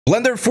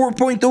Blender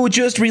 4.0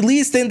 just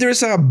released, and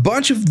there's a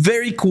bunch of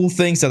very cool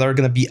things that are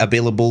going to be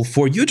available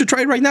for you to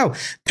try right now.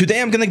 Today,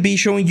 I'm going to be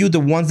showing you the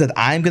ones that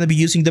I'm going to be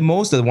using the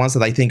most, the ones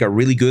that I think are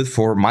really good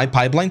for my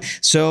pipeline.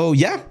 So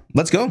yeah,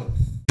 let's go.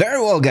 Very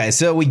well, guys.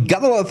 So we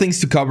got a lot of things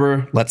to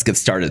cover. Let's get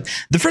started.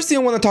 The first thing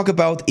I want to talk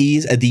about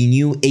is the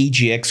new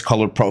AGX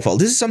color profile.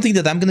 This is something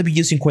that I'm going to be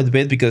using quite a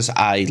bit because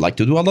I like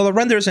to do a lot of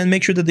renders and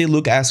make sure that they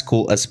look as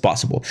cool as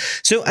possible.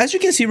 So as you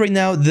can see right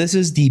now, this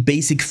is the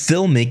basic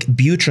filmic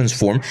view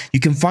transform. You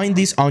can find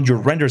this on your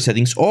render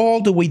settings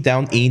all the way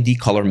down in the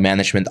color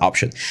management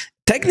option.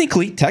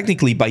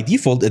 Technically, by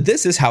default,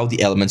 this is how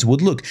the elements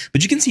would look,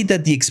 but you can see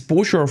that the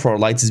exposure of our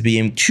lights is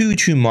being too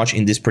much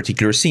in this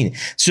particular scene.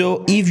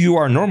 So if you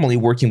are normally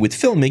working with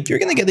Filmic, you're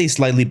going to get a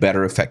slightly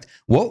better effect.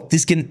 Well,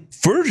 this can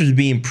further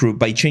be improved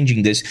by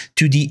changing this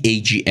to the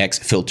AGX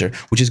filter,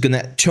 which is going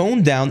to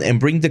tone down and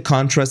bring the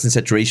contrast and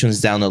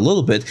saturations down a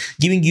little bit,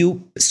 giving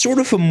you sort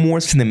of a more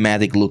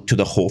cinematic look to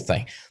the whole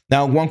thing.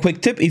 Now, one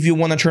quick tip, if you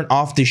want to turn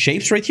off the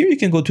shapes right here, you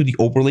can go to the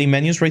overlay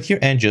menus right here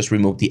and just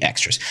remove the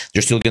extras.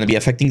 They're still going to be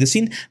affecting the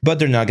scene, but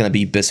they're not going to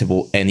be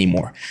visible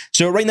anymore.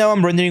 So right now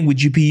I'm rendering with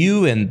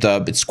GPU and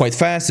it's quite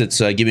fast. It's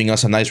giving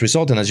us a nice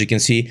result. And as you can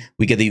see,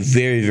 we get a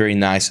very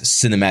nice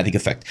cinematic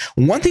effect.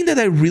 One thing that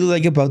I really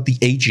like about the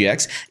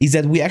AGX is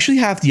that we actually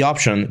have the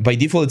option, by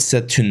default it's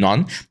set to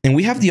none, and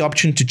we have the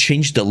option to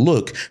change the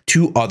look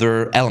to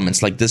other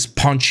elements, like this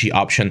punchy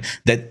option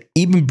that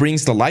even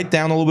brings the light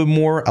down a little bit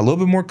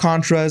more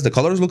contrast. The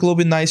colors look a little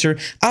bit nicer.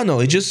 I don't know.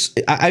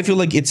 I feel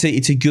like it's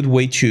a good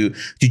way to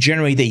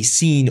generate a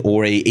scene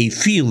or a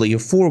feel, like a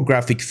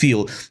photographic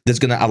feel that's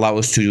going to allow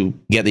us to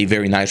get a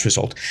very nice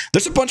result.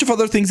 There's a bunch of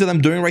other things that I'm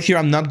doing right here.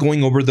 I'm not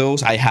going over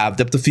those. I have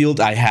depth of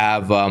field. I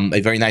have a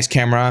very nice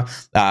camera,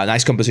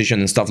 nice composition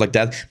and stuff like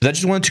that. But I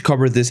just wanted to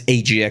cover this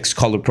AGX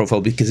color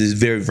profile because it's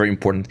very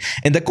important.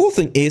 And the cool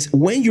thing is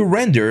when you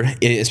render,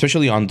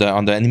 especially on the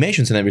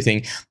animations and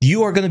everything,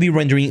 you are going to be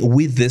rendering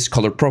with this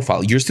color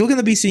profile. You're still going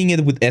to be seeing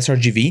it with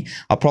sRGB.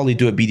 I'll probably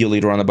do a video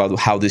later on about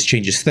how this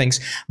changes things,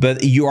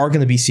 but you are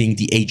going to be seeing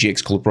the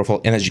AGX color profile.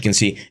 And as you can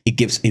see, it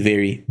gives a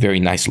very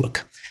nice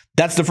look.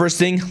 That's the first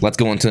thing. Let's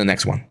go on to the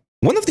next one.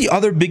 One of the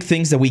other big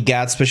things that we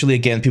got, especially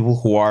again, people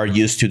who are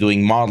used to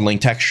doing modeling,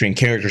 texturing,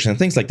 characters and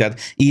things like that,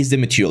 is the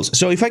materials.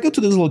 So if I go to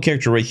this little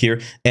character right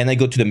here and I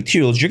go to the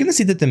materials, you're going to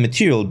see that the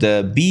material,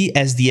 the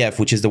BSDF,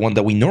 which is the one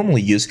that we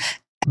normally use,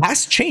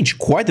 has changed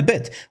quite a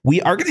bit. We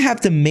are going to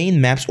have the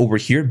main maps over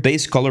here,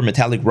 base color,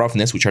 metallic,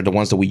 roughness, which are the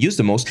ones that we use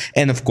the most,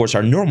 and of course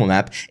our normal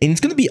map, and it's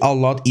going to be a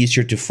lot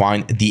easier to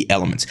find the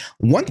elements.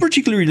 One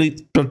particular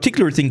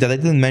thing that I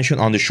didn't mention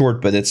on the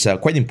short, but it's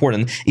quite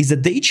important, is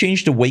that they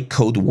changed the way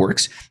code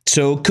works.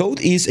 So code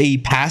is a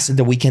pass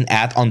that we can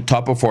add on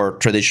top of our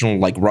traditional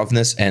like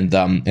roughness and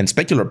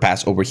specular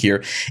pass over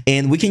here,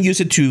 and we can use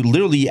it to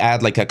literally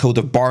add like a code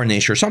of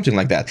varnish or something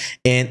like that,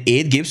 and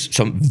it gives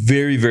some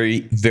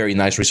very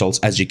nice results.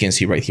 As you can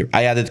see right here,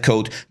 I added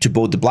code to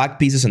both the black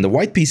pieces and the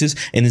white pieces,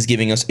 and it's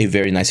giving us a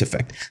very nice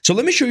effect. So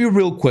let me show you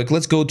real quick.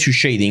 Let's go to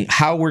shading,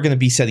 how we're going to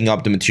be setting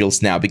up the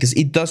materials now, because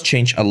it does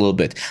change a little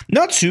bit.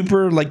 Not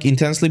super like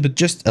intensely, but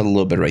just a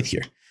little bit right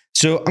here.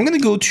 So I'm going to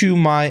go to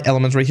my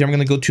elements right here. I'm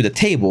going to go to the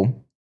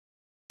table.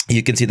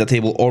 You can see the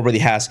table already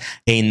has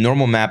a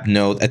normal map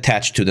node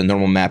attached to the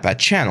normal map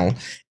channel,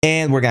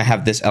 and we're going to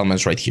have this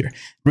elements right here.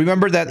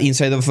 Remember that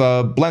inside of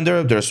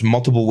Blender, there's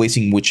multiple ways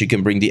in which you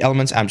can bring the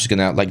elements. I'm just going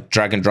to like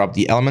drag and drop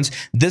the elements.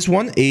 This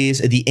one is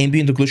the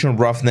ambient occlusion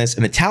roughness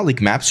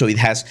metallic map. So it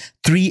has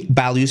 3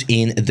 values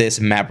in this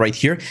map right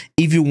here.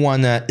 If you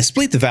want to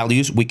split the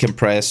values, we can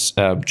press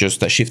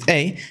just Shift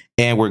A,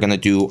 and we're going to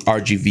do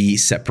RGB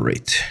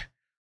separate.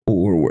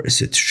 Or where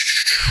is it?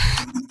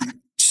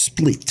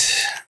 Split.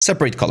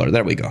 Separate color.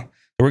 There we go.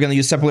 We're going to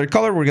use separate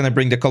color. We're going to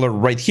bring the color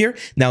right here.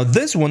 Now,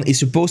 this one is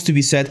supposed to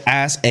be set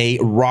as a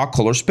raw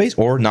color space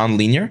or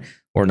non-linear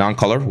or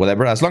non-color,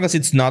 whatever. As long as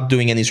it's not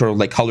doing any sort of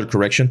like color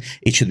correction,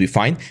 it should be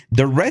fine.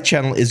 The red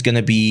channel is going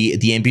to be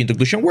the ambient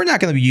occlusion. We're not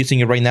going to be using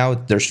it right now.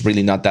 There's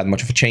really not that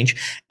much of a change.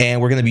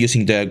 And we're going to be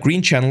using the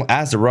green channel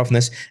as the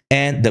roughness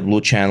and the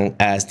blue channel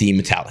as the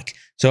metallic.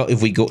 So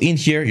if we go in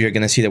here, you're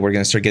going to see that we're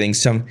going to start getting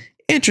some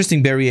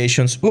interesting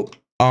variations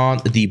on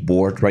the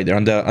board right there,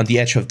 on the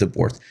edge of the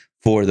board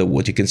for the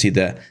wood. You can see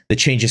the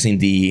changes in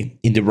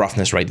the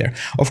roughness right there.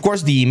 Of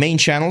course, the main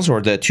channels,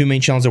 or the 2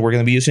 main channels that we're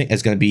going to be using,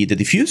 is going to be the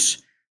diffuse.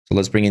 So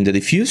let's bring in the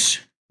diffuse,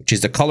 which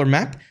is the color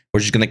map. We're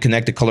just going to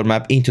connect the color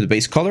map into the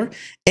base color,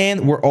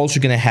 and we're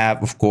also going to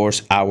have, of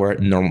course, our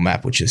normal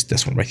map, which is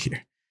this one right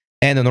here.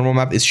 And the normal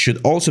map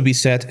should also be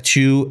set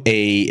to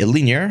a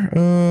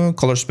linear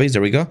color space.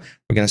 There we go.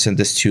 We're going to send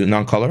this to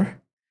non-color,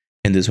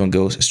 and this one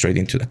goes straight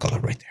into the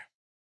color right there.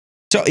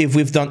 So if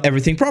we've done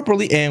everything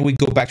properly and we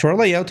go back to our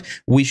layout,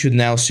 we should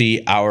now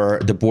see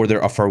the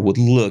border of our wood.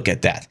 Look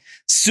at that.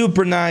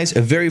 Super nice,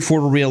 very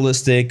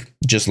photorealistic,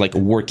 just like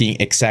working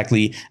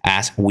exactly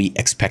as we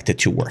expect it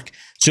to work.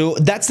 So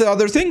that's the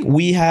other thing.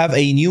 We have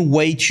a new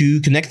way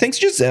to connect things.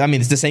 Just, I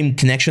mean, it's the same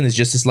connection. It's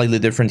just slightly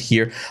different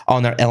here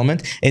on our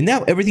element. And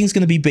now everything's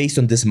going to be based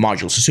on this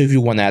module. So if you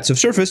want to add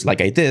subsurface,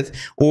 like I did,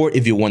 or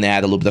if you want to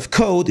add a little bit of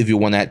code, if you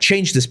want to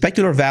change the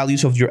specular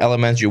values of your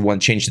elements, you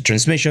want to change the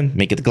transmission,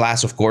 make it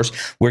glass, of course,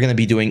 we're going to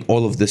be doing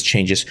all of these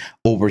changes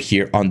over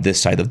here on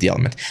this side of the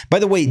element. By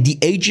the way, the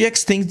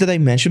AGX things that I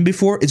mentioned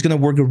before is going to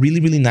work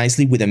really, really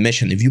nicely with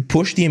emission. If you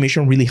push the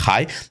emission really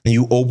high and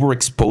you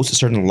overexpose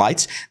certain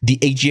lights, the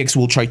AGX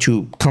will try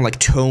to kind of like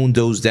tone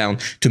those down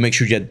to make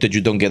sure that you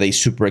don't get a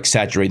super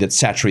exaggerated,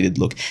 saturated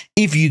look.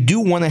 If you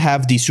do want to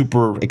have the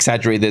super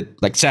exaggerated,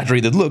 like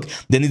saturated look,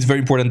 then it's very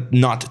important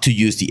not to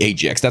use the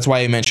AGX. That's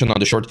why I mentioned on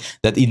the short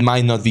that it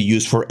might not be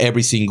used for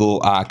every single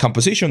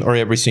composition or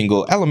every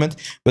single element,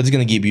 but it's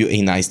going to give you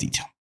a nice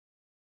detail.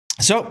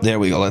 So there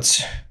we go.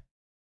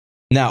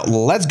 Now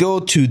let's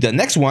go to the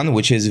next one,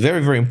 which is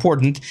very, very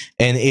important,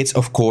 and it's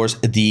of course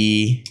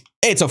the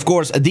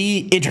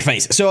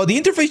interface. So the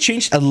interface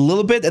changed a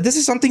little bit. This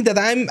is something that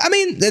I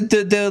mean,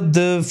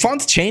 the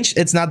font changed.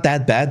 It's not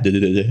that bad.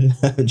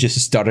 Just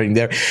stuttering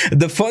there.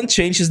 The font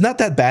change is not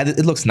that bad.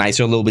 It looks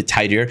nicer, a little bit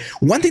tidier.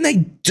 One thing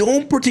I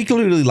don't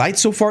particularly like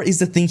so far is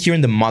the thing here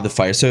in the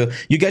modifier. So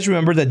you guys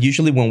remember that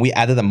usually when we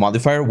added a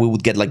modifier, we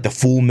would get like the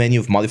full menu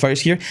of modifiers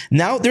here.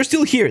 Now they're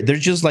still here. They're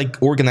just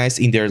like organized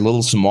in their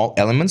little small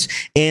elements,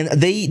 and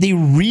they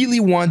really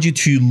want you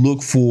to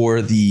look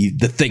for the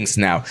things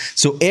now.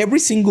 So every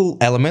single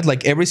element,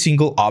 like every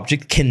single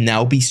object, can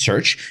now be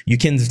searched. You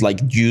can like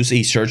use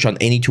a search on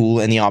any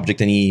tool, any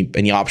object,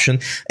 any option.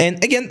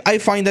 And again, I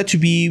find that to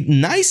be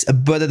nice,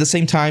 but at the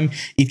same time,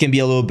 it can be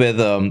a little bit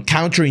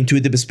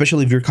counterintuitive,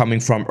 especially if you're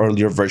coming from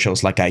earlier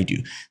versions like I do.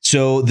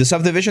 So the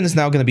subdivision is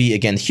now going to be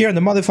again here in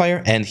the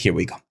modifier, and here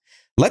we go.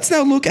 Let's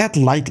now look at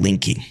light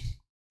linking.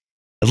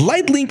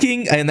 Light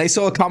linking, and I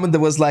saw a comment that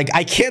was like,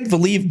 I can't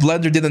believe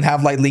Blender didn't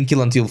have light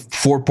linking until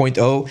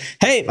 4.0.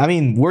 Hey, I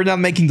mean, we're not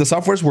making the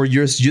softwares, we're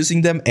just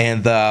using them,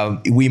 and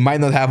we might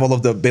not have all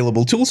of the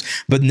available tools,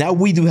 but now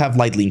we do have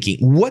light linking.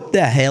 What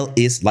the hell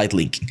is light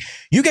linking?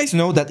 You guys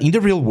know that in the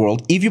real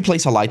world, if you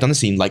place a light on a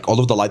scene, like all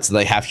of the lights that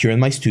I have here in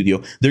my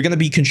studio, they're going to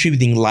be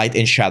contributing light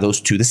and shadows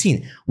to the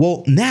scene.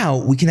 Well, now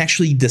we can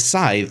actually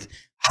decide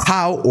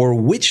how or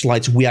which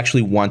lights we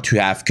actually want to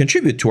have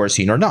contribute to our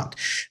scene or not.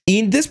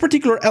 In this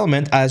particular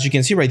element, as you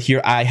can see right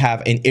here, I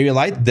have an area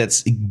light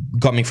that's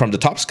coming from the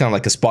top. It's kind of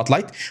like a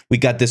spotlight. We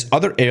got this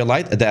other area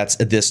light that's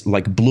this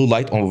like blue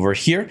light over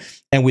here,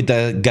 and we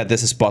got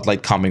this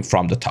spotlight coming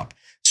from the top.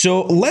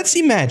 So let's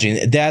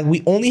imagine that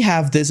we only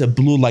have this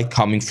blue light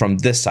coming from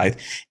this side,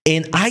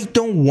 and I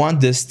don't want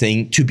this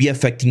thing to be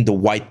affecting the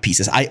white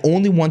pieces. I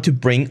only want to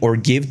bring or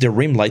give the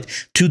rim light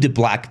to the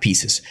black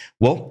pieces.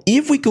 Well,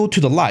 if we go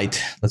to the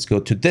light, let's go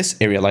to this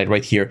area light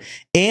right here,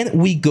 and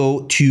we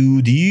go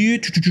to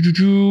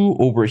the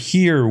over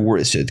here, where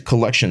is it?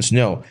 Collections,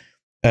 no.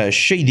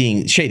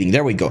 Shading,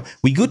 there we go.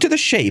 We go to the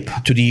shape,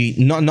 to the,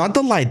 not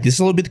the light. This is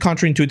a little bit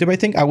counterintuitive, I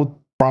think. I would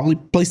probably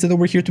place it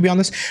over here, to be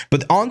honest.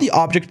 But on the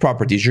object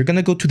properties, you're going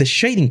to go to the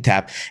shading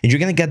tab, and you're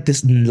going to get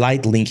this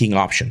light linking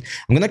option.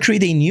 I'm going to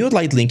create a new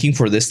light linking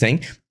for this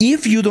thing.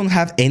 If you don't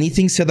have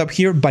anything set up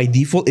here, by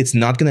default, it's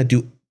not going to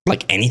do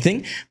like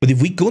anything. But if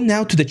we go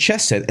now to the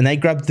chess set and I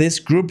grab this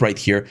group right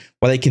here,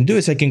 what I can do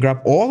is I can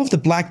grab all of the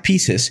black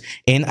pieces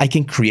and I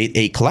can create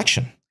a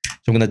collection.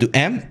 So I'm going to do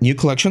M, new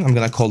collection. I'm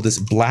going to call this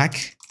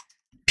black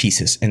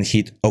pieces and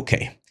hit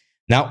OK.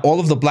 Now, all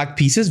of the black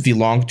pieces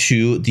belong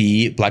to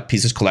the black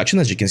pieces collection,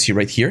 as you can see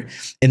right here.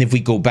 And if we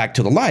go back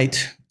to the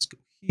light, let's go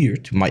here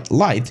to my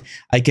light,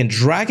 I can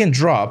drag and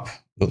drop.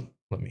 Oh,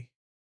 let me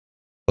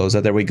close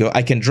that. There we go.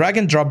 I can drag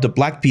and drop the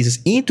black pieces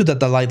into the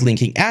light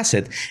linking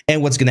asset.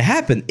 And what's going to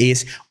happen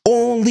is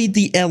only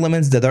the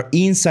elements that are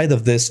inside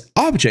of this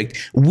object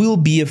will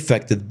be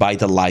affected by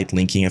the light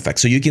linking effect.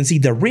 So you can see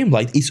the rim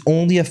light is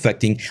only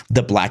affecting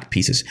the black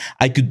pieces.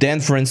 I could then,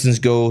 for instance,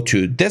 go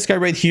to this guy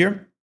right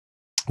here,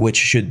 which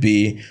should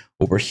be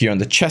over here on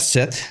the chess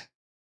set.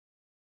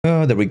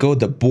 There we go,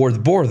 the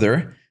board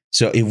border.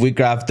 So if we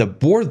grab the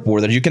board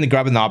border, you can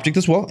grab an object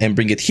as well and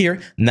bring it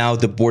here. Now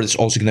the board is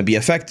also going to be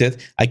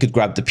affected. I could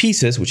grab the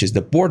pieces, which is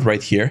the board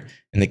right here.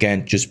 And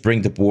again, just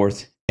bring the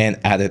board and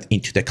add it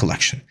into the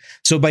collection.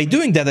 So by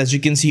doing that, as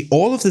you can see,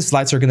 all of the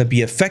lights are going to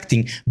be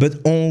affecting, but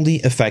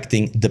only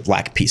affecting the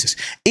black pieces.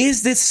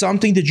 Is this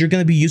something that you're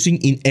going to be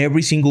using in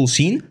every single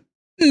scene?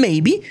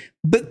 Maybe,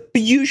 but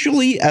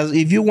usually, as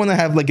if you want to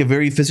have like a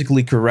very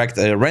physically correct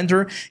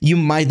render, you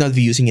might not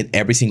be using it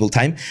every single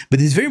time. But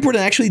it's very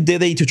important. I actually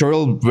did a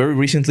tutorial very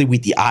recently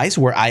with the eyes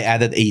where I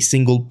added a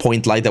single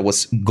point light that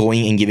was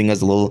going and giving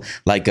us a little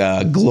like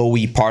a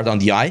glowy part on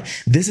the eye.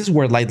 This is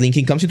where light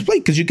linking comes into play,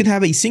 because you can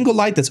have a single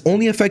light that's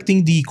only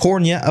affecting the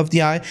cornea of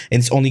the eye, and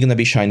it's only going to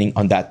be shining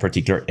on that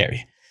particular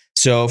area.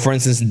 So for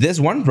instance, this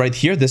one right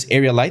here, this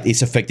area light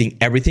is affecting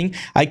everything.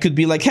 I could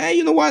be like, hey,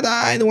 you know what?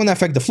 I don't want to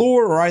affect the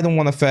floor, or I don't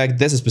want to affect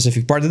this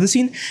specific part of the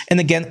scene. And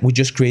again, we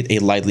just create a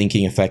light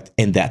linking effect,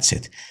 and that's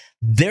it.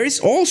 There is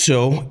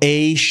also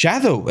a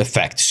shadow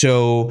effect.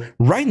 So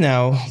right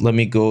now, let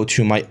me go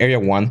to my area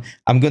 1.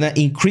 I'm going to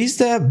increase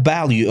the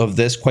value of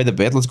this quite a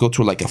bit. Let's go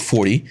to like a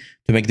 40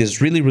 to make this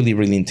really, really,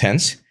 really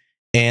intense.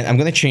 And I'm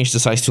going to change the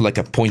size to like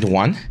a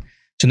 0.1.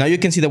 So now you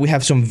can see that we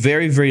have some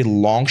very, very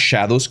long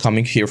shadows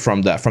coming here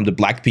from the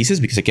black pieces,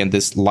 because again,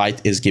 this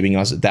light is giving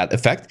us that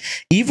effect.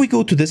 If we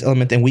go to this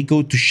element and we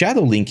go to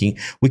shadow linking,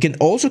 we can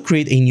also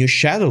create a new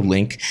shadow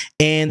link,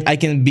 and I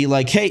can be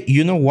like, hey,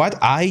 you know what?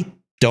 I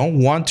don't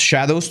want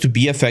shadows to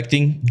be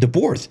affecting the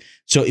board.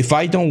 So if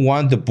I don't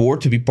want the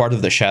board to be part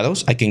of the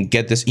shadows, I can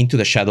get this into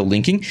the shadow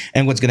linking.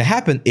 And what's going to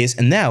happen is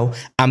now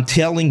I'm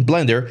telling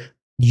Blender,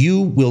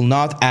 you will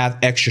not add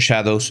extra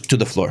shadows to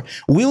the floor.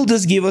 Will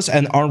this give us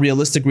an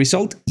unrealistic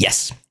result?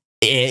 Yes.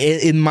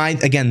 It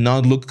might, again,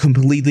 not look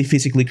completely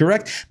physically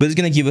correct, but it's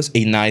going to give us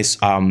a nice,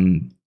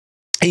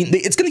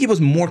 it's going to give us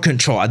more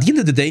control. At the end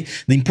of the day,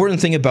 the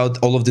important thing about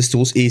all of these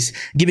tools is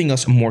giving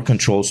us more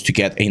controls to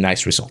get a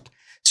nice result.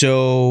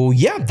 So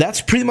yeah,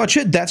 that's pretty much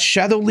it. That's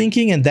shadow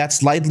linking and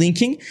that's light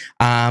linking.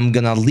 I'm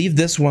gonna leave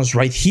this ones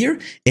right here,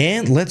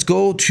 and let's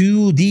go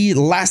to the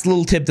last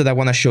little tip that I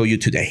want to show you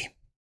today.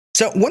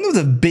 So one of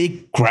the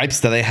big gripes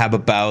that I have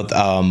about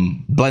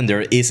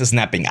Blender is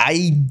snapping.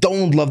 I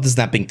don't love the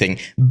snapping thing,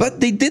 but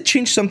they did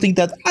change something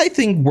that I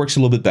think works a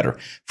little bit better.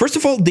 First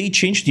of all, they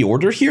changed the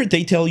order here.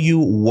 They tell you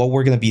what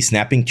we're going to be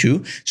snapping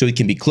to. So it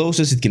can be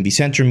closest, it can be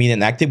center, mean,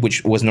 and active,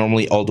 which was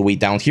normally all the way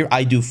down here.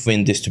 I do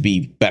find this to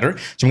be better.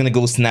 So I'm going to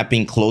go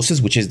snapping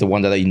closest, which is the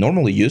one that I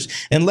normally use.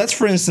 And let's,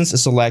 for instance,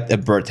 select a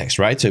vertex,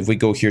 right? So if we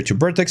go here to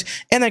vertex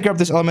and I grab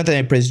this element and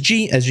I press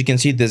G, as you can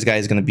see, this guy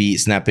is going to be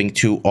snapping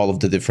to all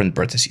of the different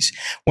vertices.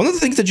 One of the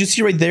things that you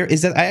see right there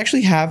is that I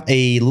actually have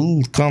a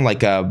little kind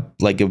of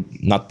like a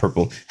not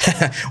purple,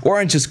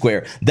 orange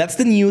square. That's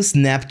the new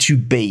snap to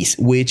base,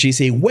 which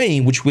is a way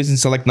in which we can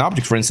select an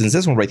object, for instance,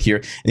 this one right here.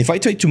 And if I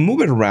try to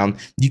move it around,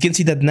 you can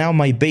see that now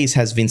my base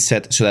has been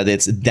set so that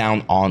it's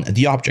down on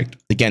the object.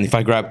 Again, if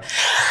I grab,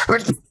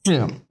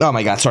 oh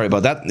my God, sorry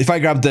about that. If I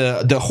grab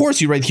the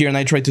horsey right here and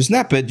I try to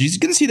snap it, you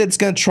can see that it's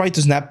going to try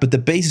to snap, but the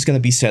base is going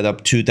to be set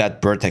up to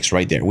that vertex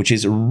right there, which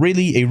is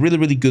really a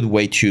really good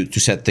way to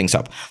set things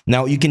up.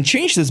 Now you can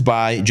change this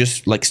by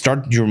just like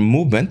start your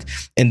movement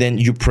and then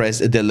you press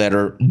the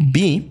letter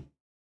B,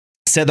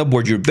 set up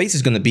where your base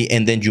is going to be,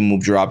 and then you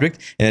move your object.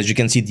 And as you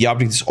can see, the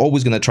object is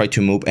always going to try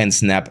to move and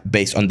snap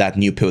based on that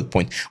new pivot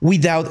point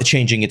without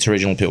changing its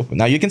original pivot point.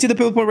 Now you can see the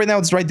pivot point right now,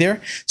 it's right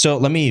there. So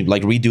let me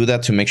like redo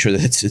that to make sure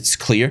that it's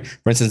clear.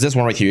 For instance, this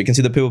one right here, you can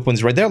see the pivot point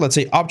is right there. Let's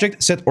say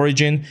object, set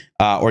origin,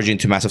 origin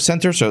to massive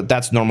center. So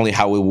that's normally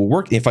how it will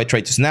work. If I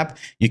try to snap,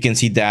 you can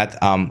see that,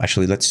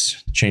 actually,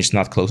 let's change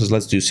not closest.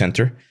 Let's do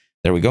center.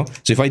 There we go.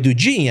 So if I do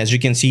G, as you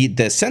can see,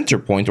 the center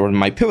point or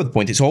my pivot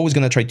point is always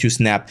going to try to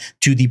snap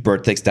to the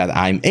vertex that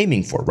I'm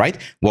aiming for, right?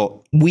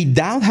 Well,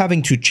 without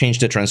having to change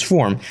the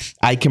transform,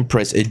 I can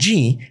press a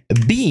G,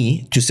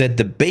 B to set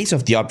the base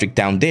of the object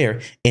down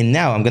there. And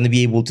now I'm going to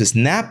be able to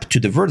snap to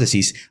the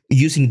vertices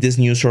using this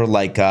new sort of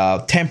like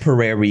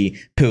temporary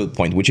pivot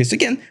point, which is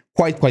again,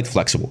 quite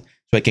flexible.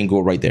 So I can go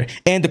right there.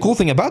 And the cool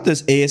thing about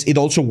this is it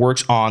also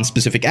works on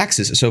specific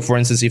axes. So for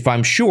instance, if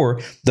I'm sure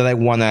that I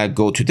want to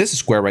go to this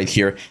square right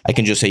here, I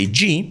can just say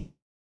G,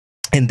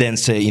 and then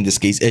say, in this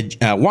case,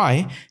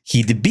 Y,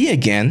 hit B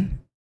again,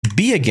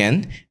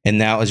 and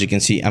now, as you can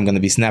see, I'm going to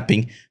be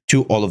snapping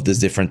to all of these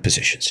different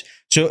positions.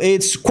 So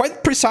it's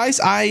quite precise.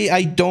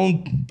 I'm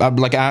definitely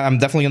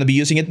going to be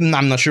using it, and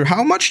I'm not sure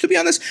how much, to be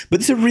honest,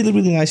 but it's a really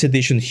nice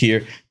addition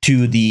here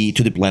to the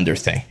Blender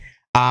thing.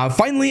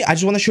 Finally, I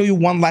just want to show you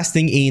one last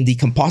thing in the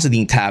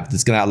compositing tab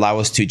that's going to allow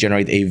us to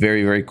generate a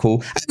very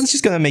cool. It's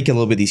just going to make it a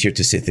little bit easier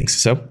to see things.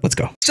 So let's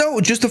go. So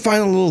just a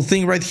final little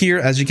thing right here.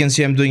 As you can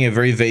see, I'm doing a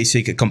very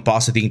basic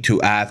compositing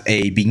to add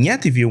a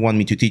vignette. If you want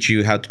me to teach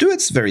you how to do it,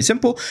 it's very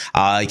simple.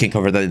 I can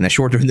cover that in a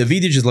shorter in the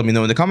video. Just let me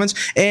know in the comments.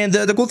 And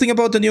the cool thing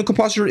about the new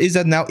compositor is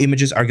that now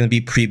images are going to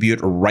be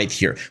previewed right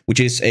here, which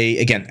is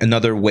again,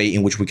 another way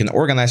in which we can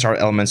organize our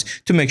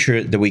elements to make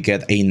sure that we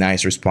get a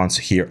nice response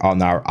here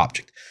on our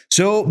object.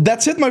 So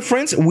that's it, my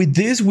friends. With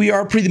this, we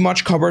are pretty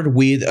much covered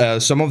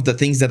with some of the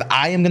things that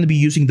I am going to be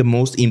using the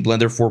most in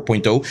Blender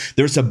 4.0.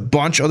 There's a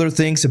bunch other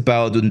things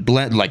about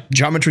like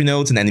geometry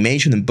nodes and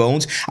animation and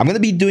bones. I'm going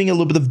to be doing a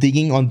little bit of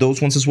digging on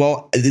those ones as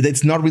well.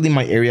 It's not really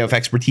my area of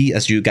expertise,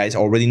 as you guys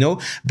already know,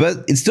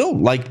 but it's still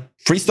like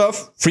free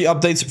stuff, free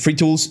updates, free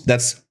tools.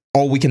 That's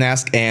all we can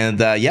ask. And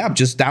yeah,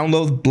 just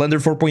download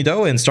Blender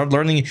 4.0 and start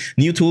learning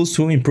new tools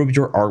to improve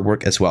your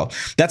artwork as well.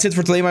 That's it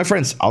for today, my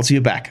friends. I'll see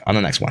you back on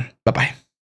the next one. Bye-bye.